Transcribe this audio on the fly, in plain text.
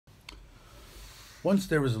Once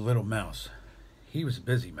there was a little mouse. He was a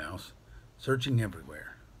busy mouse, searching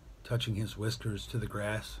everywhere, touching his whiskers to the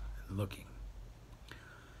grass and looking.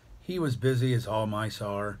 He was busy as all mice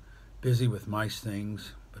are, busy with mice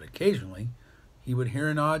things, but occasionally he would hear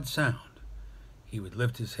an odd sound. He would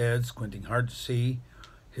lift his head, squinting hard to see,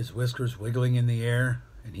 his whiskers wiggling in the air,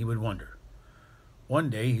 and he would wonder.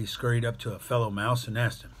 One day he scurried up to a fellow mouse and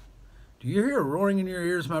asked him, "Do you hear a roaring in your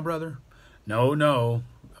ears, my brother?" "No, no,"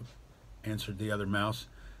 answered the other mouse,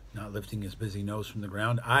 not lifting his busy nose from the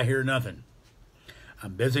ground. "I hear nothing.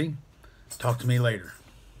 I'm busy. Talk to me later."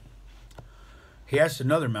 He asked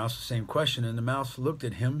another mouse the same question, and the mouse looked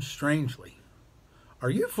at him strangely.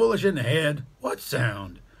 "Are you foolish in the head? What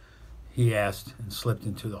sound?" he asked, and slipped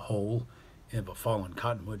into the hole of a fallen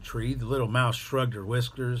cottonwood tree. The little mouse shrugged her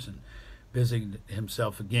whiskers and busied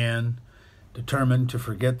himself again, determined to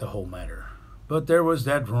forget the whole matter. But there was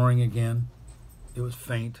that roaring again. It was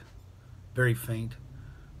faint, very faint,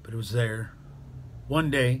 but it was there. One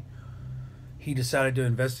day, he decided to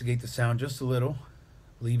investigate the sound just a little.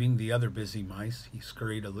 Leaving the other busy mice, he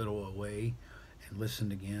scurried a little away and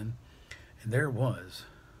listened again. And there it was.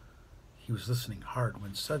 He was listening hard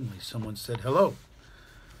when suddenly someone said, "Hello."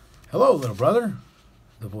 "Hello, little brother,"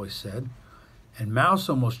 the voice said, and Mouse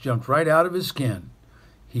almost jumped right out of his skin.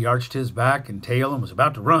 He arched his back and tail and was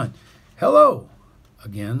about to run. "Hello,"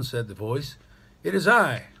 again said the voice. "It is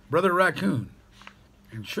I, Brother Raccoon."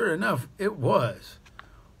 And sure enough, it was.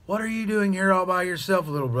 "What are you doing here all by yourself,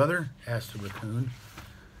 little brother?" asked the raccoon.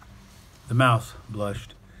 The mouse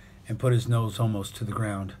blushed and put his nose almost to the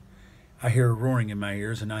ground. "I hear a roaring in my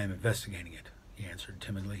ears, and I am investigating it," he answered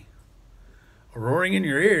timidly. "A roaring in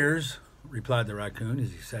your ears?" replied the raccoon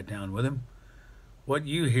as he sat down with him. "What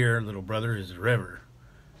you hear, little brother, is the river."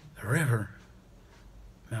 "The river?"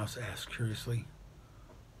 Mouse asked curiously.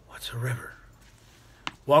 "What's a river?"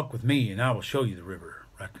 "Walk with me, and I will show you the river,"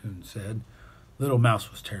 Raccoon said. Little Mouse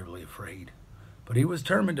was terribly afraid, but he was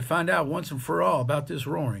determined to find out once and for all about this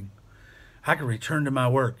roaring. "I can return to my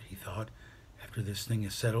work," he thought, "after this thing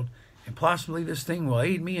is settled, and possibly this thing will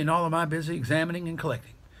aid me in all of my busy examining and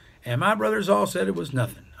collecting. And my brothers all said it was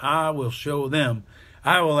nothing. I will show them.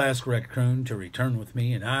 I will ask Raccoon to return with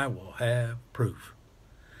me, and I will have proof."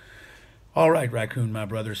 "All right, Raccoon, my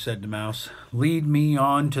brother," said the mouse. "Lead me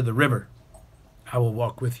on to the river. I will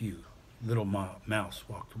walk with you." Little Mouse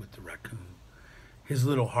walked with the raccoon. His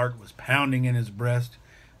little heart was pounding in his breast.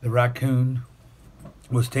 The raccoon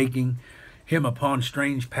was taking him upon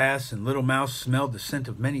strange paths, and Little Mouse smelled the scent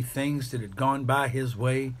of many things that had gone by his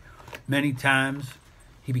way many times.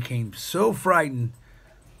 He became so frightened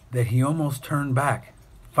that he almost turned back.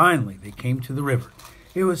 Finally, they came to the river.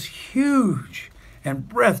 It was huge and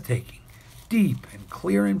breathtaking, deep and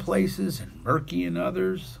clear in places and murky in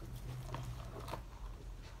others.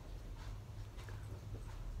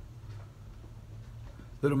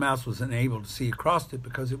 Little Mouse was unable to see across it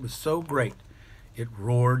because it was so great. It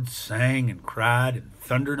roared, sang, and cried, and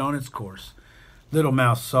thundered on its course. Little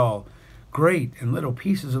Mouse saw great and little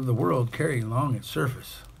pieces of the world carried along its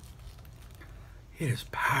surface. "It is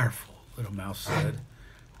powerful," Little Mouse said.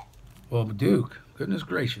 "Well, Duke, goodness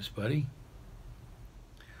gracious, buddy."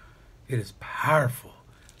 "It is powerful,"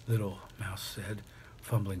 Little Mouse said,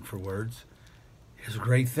 fumbling for words. "It's a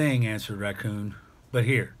great thing," answered Raccoon. "But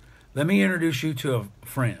here, let me introduce you to a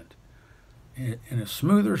friend." In a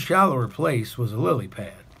smoother, shallower place was a lily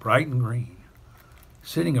pad, bright and green.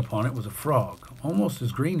 Sitting upon it was a frog, almost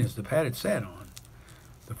as green as the pad it sat on.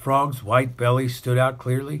 The frog's white belly stood out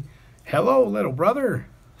clearly. "Hello, little brother,"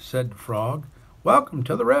 said the frog. "Welcome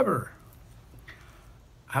to the river."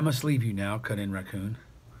 "I must leave you now," cut in Raccoon.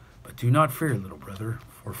 "But do not fear, little brother,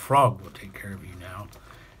 for Frog will take care of you now."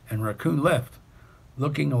 And Raccoon left,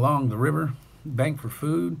 looking along the river bank for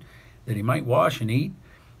food that he might wash and eat.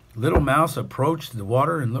 Little Mouse approached the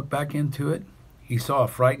water and looked back into it. He saw a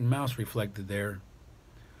frightened mouse reflected there.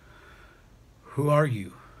 "Who are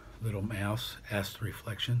you, Little Mouse?" asked the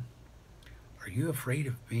reflection. "Are you afraid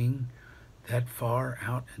of being that far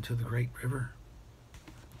out into the great river?"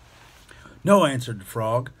 "No," answered the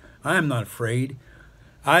frog. "I am not afraid.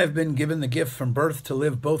 I have been given the gift from birth to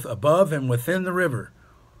live both above and within the river.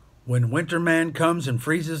 When Winter Man comes and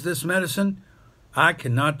freezes this medicine, I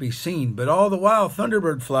cannot be seen, but all the while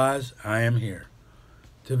Thunderbird flies, I am here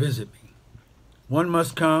to visit me. One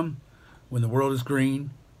must come when the world is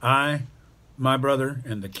green. I, my brother,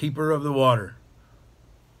 am the keeper of the water."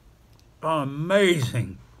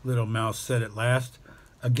 "Amazing," Little Mouse said at last,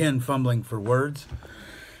 again fumbling for words.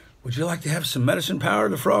 "Would you like to have some medicine power?"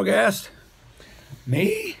 the frog asked.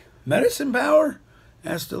 "Me? Medicine power?"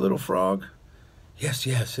 asked the little frog. Yes,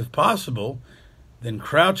 if possible. Then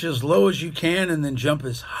crouch as low as you can and then jump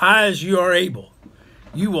as high as you are able.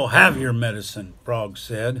 You will have your medicine, Frog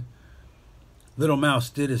said. Little Mouse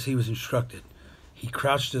did as he was instructed. He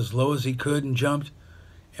crouched as low as he could and jumped,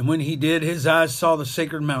 and when he did, his eyes saw the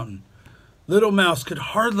sacred mountain. Little Mouse could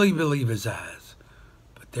hardly believe his eyes,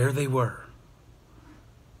 but there they were.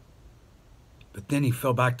 But then he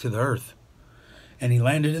fell back to the earth, and he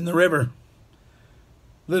landed in the river.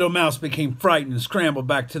 Little Mouse became frightened and scrambled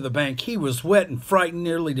back to the bank. He was wet and frightened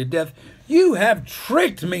nearly to death. "You have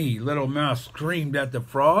tricked me!" Little Mouse screamed at the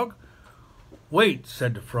frog. "Wait,"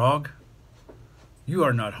 said the frog. "You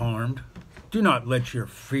are not harmed. Do not let your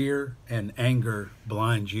fear and anger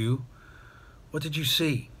blind you. What did you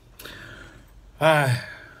see?" The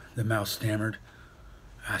mouse stammered.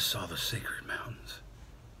 "I saw the sacred mountains."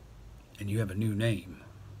 "And you have a new name,"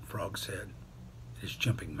 Frog said. "It is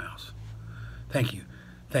Jumping Mouse." Thank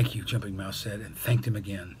you, Jumping Mouse said, and thanked him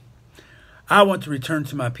again. "I want to return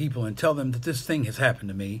to my people and tell them that this thing has happened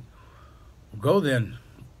to me." "Well, go then,"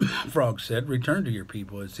 Frog said. "Return to your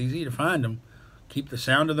people. It's easy to find them. Keep the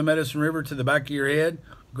sound of the Medicine River to the back of your head.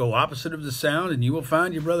 Go opposite of the sound, and you will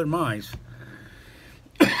find your brother Mice."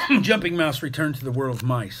 Jumping Mouse returned to the world of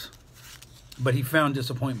mice, but he found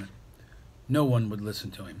disappointment. No one would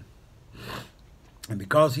listen to him. And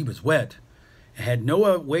because he was wet and had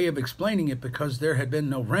no way of explaining it because there had been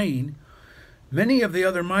no rain, many of the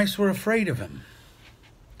other mice were afraid of him.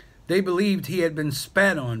 They believed he had been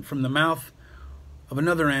spat on from the mouth of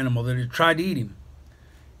another animal that had tried to eat him.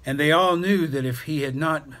 And they all knew that if he had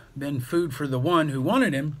not been food for the one who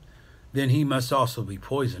wanted him, then he must also be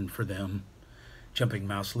poison for them. Jumping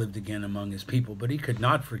Mouse lived again among his people, but he could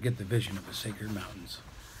not forget the vision of the sacred mountains.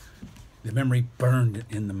 The memory burned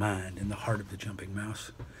in the mind and the heart of the Jumping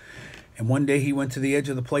Mouse. And one day he went to the edge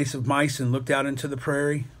of the place of mice and looked out into the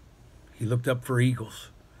prairie. He looked up for eagles.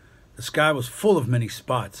 The sky was full of many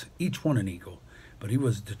spots, each one an eagle, but he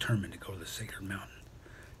was determined to go to the sacred mountain.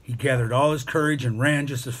 He gathered all his courage and ran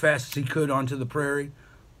just as fast as he could onto the prairie.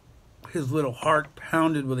 His little heart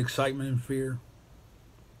pounded with excitement and fear.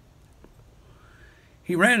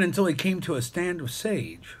 He ran until he came to a stand of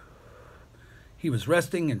sage. He was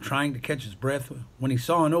resting and trying to catch his breath when he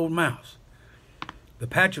saw an old mouse. The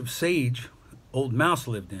patch of sage Old Mouse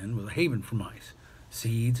lived in was a haven for mice,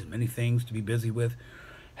 seeds and many things to be busy with.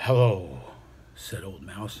 "Hello," said Old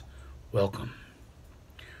Mouse. "Welcome."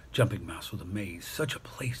 Jumping Mouse was amazed. "Such a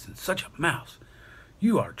place and such a mouse.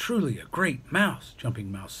 You are truly a great mouse,"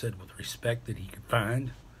 Jumping Mouse said with respect that he could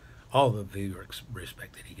find. All of the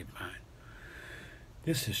respect that he could find.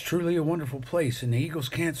 "This is truly a wonderful place, and the eagles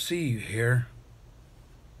can't see you here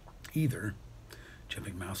either,"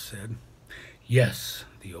 Jumping Mouse said. "Yes,"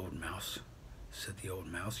 said the old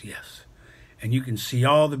mouse, "yes. And you can see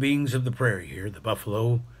all the beings of the prairie here, the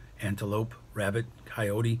buffalo, antelope, rabbit,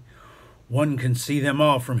 coyote. One can see them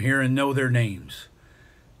all from here and know their names."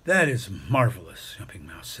 "That is marvelous," Jumping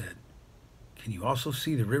Mouse said. "Can you also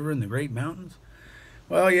see the river and the great mountains?"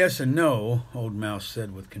 "Well, yes and no," Old Mouse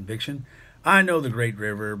said with conviction. "I know the great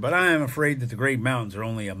river, but I am afraid that the great mountains are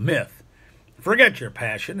only a myth. Forget your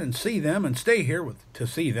passion and see them and stay here with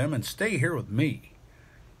me.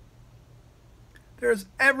 There's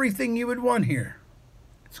everything you would want here.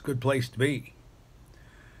 It's a good place to be."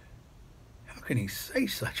 How can he say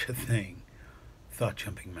such a thing? Thought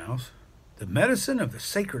Jumping Mouse. The medicine of the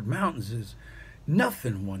sacred mountains is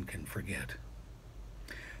nothing one can forget.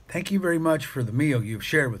 "Thank you very much for the meal you've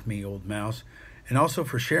shared with me, Old Mouse, and also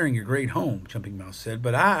for sharing your great home," Jumping Mouse said,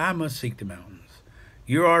 "but I must seek the mountains.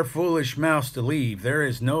 You are foolish mouse to leave. There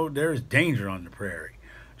is danger on the prairie.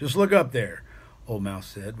 Just look up there," Old Mouse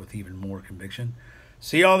said with even more conviction.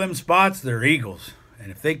 "See all them spots? They're eagles,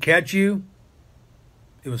 and if they catch you..."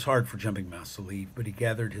 It was hard for Jumping Mouse to leave, but he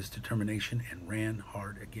gathered his determination and ran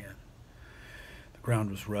hard again. The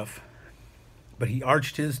ground was rough, but he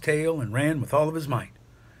arched his tail and ran with all of his might.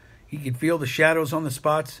 He could feel the shadows on the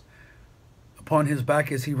spots upon his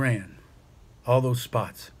back as he ran. All those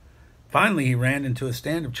spots. Finally, he ran into a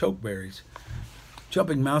stand of chokeberries.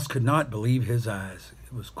 Jumping Mouse could not believe his eyes.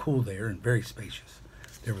 It was cool there and very spacious.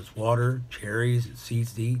 There was water, cherries, and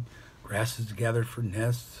seeds to eat, grasses to gather for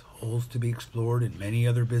nests, holes to be explored, and many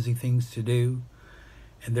other busy things to do.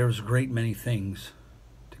 And there was a great many things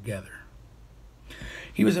to gather.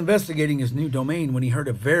 He was investigating his new domain when he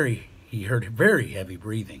heard very heavy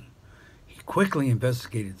breathing. He quickly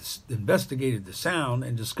investigated the sound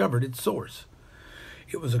and discovered its source.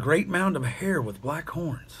 It was a great mound of hair with black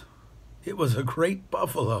horns. It was a great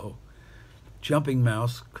buffalo. Jumping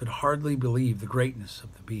Mouse could hardly believe the greatness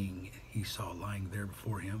of the being he saw lying there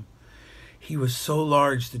before him. He was so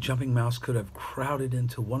large that Jumping Mouse could have crowded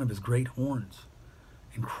into one of his great horns.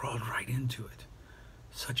 and crawled right into it.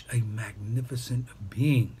 Such a magnificent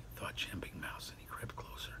being, thought Jumping Mouse, and he crept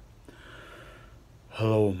closer.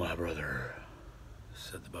 "Hello, my brother,"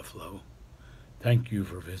 said the buffalo. "Thank you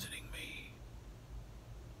for visiting me."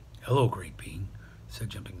 "Hello, great being," said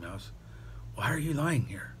Jumping Mouse. "Why are you lying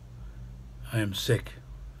here?" "I am sick,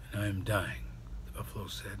 and I am dying," the buffalo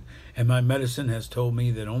said, "and my medicine has told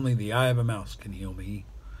me that only the eye of a mouse can heal me.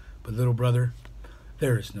 But, little brother,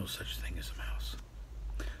 there is no such thing as a mouse."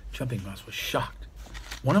 Jumping Mouse was shocked.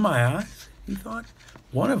 "One of my eyes?" he thought.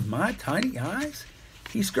 "One of my tiny eyes?"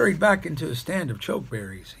 He scurried back into the stand of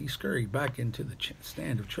chokeberries.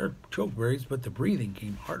 But the breathing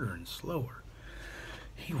came harder and slower.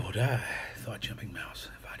 "He will die," thought Jumping Mouse,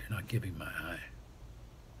 "if I do not give him my eye.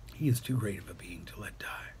 He is too great of a being to let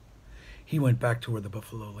die." He went back to where the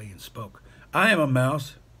buffalo lay and spoke. "I am a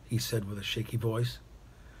mouse," he said with a shaky voice.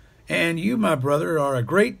 "And you, my brother, are a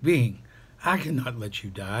great being. I cannot let you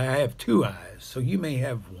die. I have 2 eyes, so you may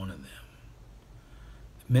have one of them."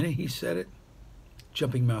 The minute he said it,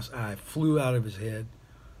 Jumping Mouse's eye flew out of his head,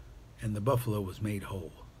 and the buffalo was made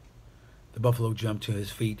whole. The buffalo jumped to his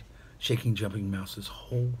feet, shaking Jumping Mouse's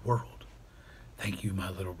whole world. "Thank you, my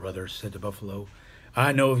little brother," said the buffalo.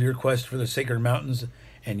 "I know of your quest for the sacred mountains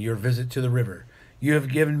and your visit to the river. You have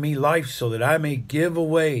given me life so that I may give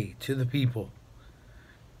away to the people.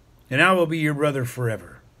 And I will be your brother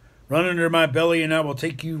forever. Run under my belly, and I will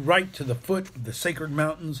take you right to the foot of the sacred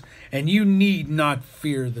mountains, and you need not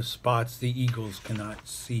fear the spots. The eagles cannot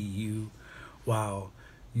see you while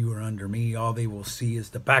you are under me. All they will see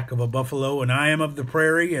is the back of a buffalo, and I am of the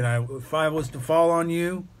prairie, and if I was to fall on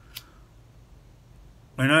you,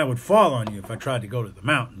 and I would fall on you if I tried to go to the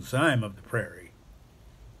mountains. I am of the prairie."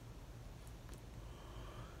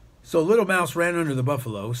 So Little Mouse ran under the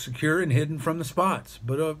buffalo, secure and hidden from the spots,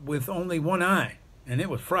 but with only one eye, and it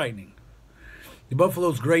was frightening. The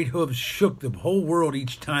buffalo's great hooves shook the whole world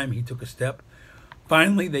each time he took a step.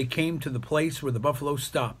 Finally, they came to the place where the buffalo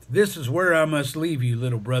stopped. "This is where I must leave you,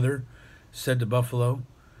 little brother," said the buffalo.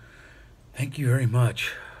 "Thank you very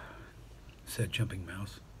much," said Jumping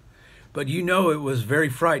Mouse. "But you know it was very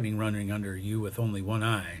frightening running under you with only one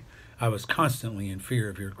eye. I was constantly in fear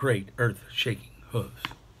of your great earth-shaking hooves."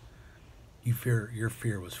 Your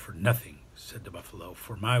fear was for nothing," said the buffalo,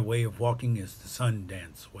 "for my way of walking is the sun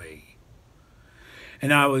dance way.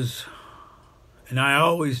 And I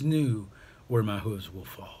always knew where my hooves will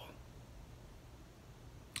fall.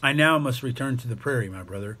 I now must return to the prairie, my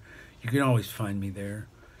brother. You can always find me there."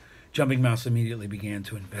 Jumping Mouse immediately began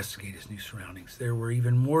to investigate his new surroundings. There were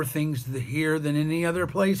even more things here than any other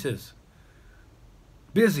places.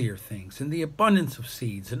 Busier things, and the abundance of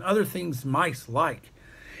seeds, and other things mice like.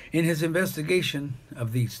 In his investigation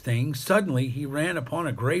of these things, suddenly he ran upon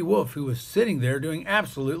a gray wolf who was sitting there doing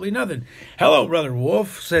absolutely nothing. "Hello, Brother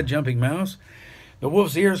Wolf," said Jumping Mouse. The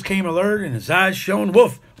wolf's ears came alert and his eyes shone.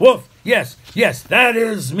 "Wolf, wolf, yes, that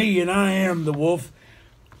is me, and I am the wolf."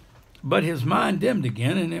 But his mind dimmed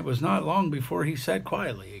again, and it was not long before he sat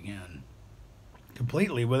quietly again,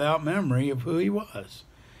 completely without memory of who he was.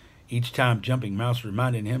 Each time Jumping Mouse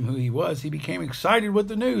reminded him who he was, he became excited with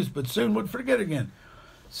the news, but soon would forget again.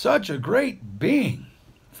 "Such a great being,"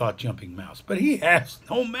 thought Jumping Mouse, "but he has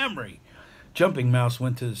no memory." Jumping Mouse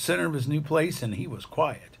went to the center of his new place, and he was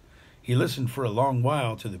quiet. He listened for a long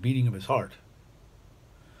while to the beating of his heart.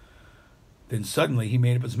 Then suddenly he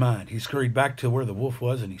made up his mind. He scurried back to where the wolf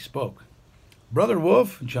was, and he spoke. "Brother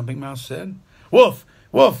Wolf," Jumping Mouse said. "Wolf,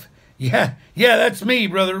 wolf, yeah, that's me,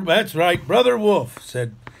 brother. That's right, Brother Wolf,"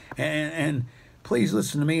 said, and please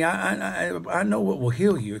listen to me. I know what will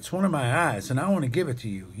heal you. It's one of my eyes, and I want to give it to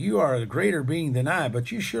you. You are a greater being than I,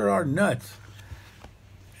 but you sure are nuts.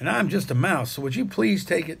 And I'm just a mouse, so would you please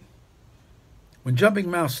take it?" When Jumping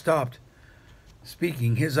Mouse stopped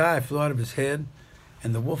speaking, his eye flew out of his head,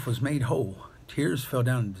 and the wolf was made whole. Tears fell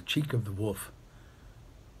down the cheek of the wolf,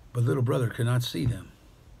 but little brother could not see them,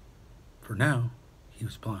 for now he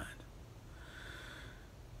was blind.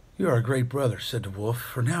 "You are a great brother," said the wolf,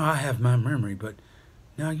 "for now I have my memory, but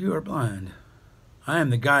now you are blind. I am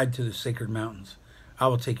the guide to the sacred mountains. I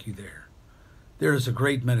will take you there. There is a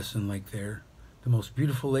great medicine lake there, the most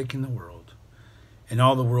beautiful lake in the world, and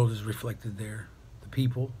all the world is reflected there, the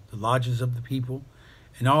people, the lodges of the people,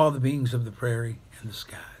 and all the beings of the prairie and the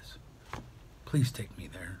skies. Please take me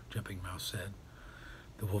there," Jumping Mouse said.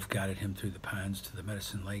 The wolf guided him through the pines to the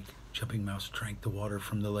medicine lake. Jumping Mouse drank the water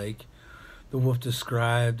from the lake. The wolf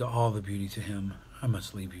described all the beauty to him. "I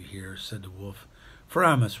must leave you here," said the wolf, "for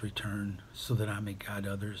I must return so that I may guide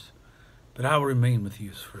others. But I will remain with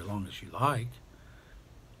you for as long as you like."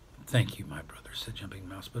 "Thank you, my brother," said Jumping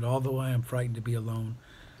Mouse, "but although I am frightened to be alone,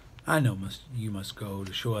 I know you must go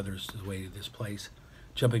to show others the way to this place.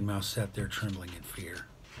 Jumping Mouse sat there trembling in fear.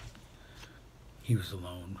 He was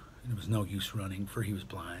alone, and it was no use running, for he was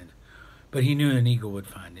blind. But he knew an eagle would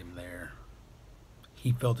find him there.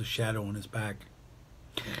 He felt a shadow on his back,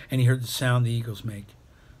 and he heard the sound the eagles make.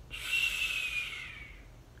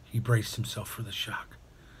 He braced himself for the shock,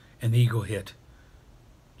 and the eagle hit.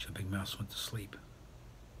 Jumping Mouse went to sleep.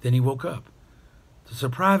 Then he woke up. The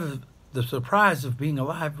surprise of being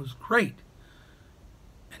alive was great.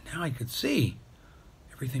 And now he could see.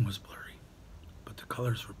 Everything was blurry, but the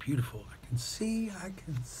colors were beautiful. I can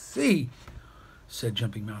see, said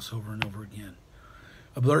Jumping Mouse over and over again.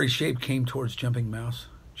 A blurry shape came towards Jumping Mouse.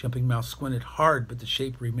 Jumping Mouse squinted hard, but the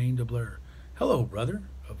shape remained a blur. Hello, brother,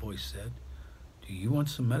 a voice said. Do you want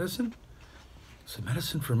some medicine? Some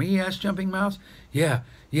medicine for me? Asked Jumping Mouse. Yeah.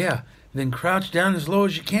 Then crouch down as low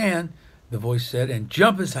as you can, the voice said, and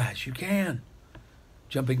jump as high as you can.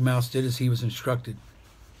 Jumping Mouse did as he was instructed.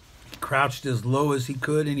 He crouched as low as he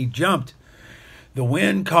could, and he jumped. The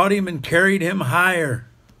wind caught him and carried him higher.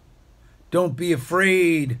 Don't be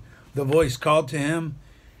afraid, the voice called to him.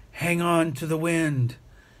 Hang on to the wind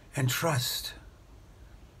and trust.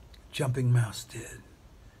 Jumping Mouse did.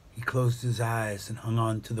 He closed his eyes and hung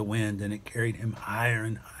on to the wind, and it carried him higher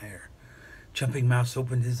and higher. Jumping Mouse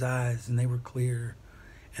opened his eyes, and they were clear.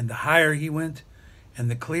 And the higher he went,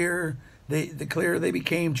 and the clearer they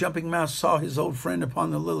became, Jumping Mouse saw his old friend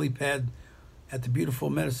upon the lily pad at the beautiful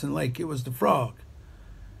Medicine Lake. It was the frog.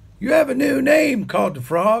 You have a new name, called the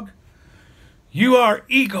frog. You are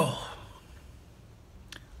Eagle.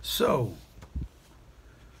 So,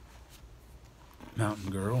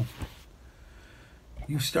 Mountain Girl,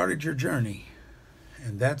 you've started your journey,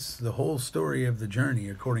 and that's the whole story of the journey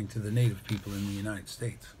according to the native people in the United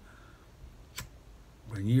States.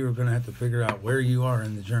 When you're going to have to figure out where you are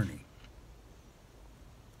in the journey,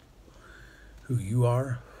 who you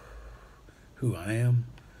are, who I am,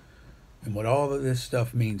 and what all of this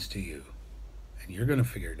stuff means to you, and you're going to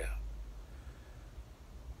figure it out.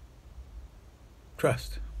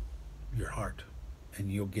 Trust your heart,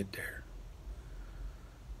 and you'll get there.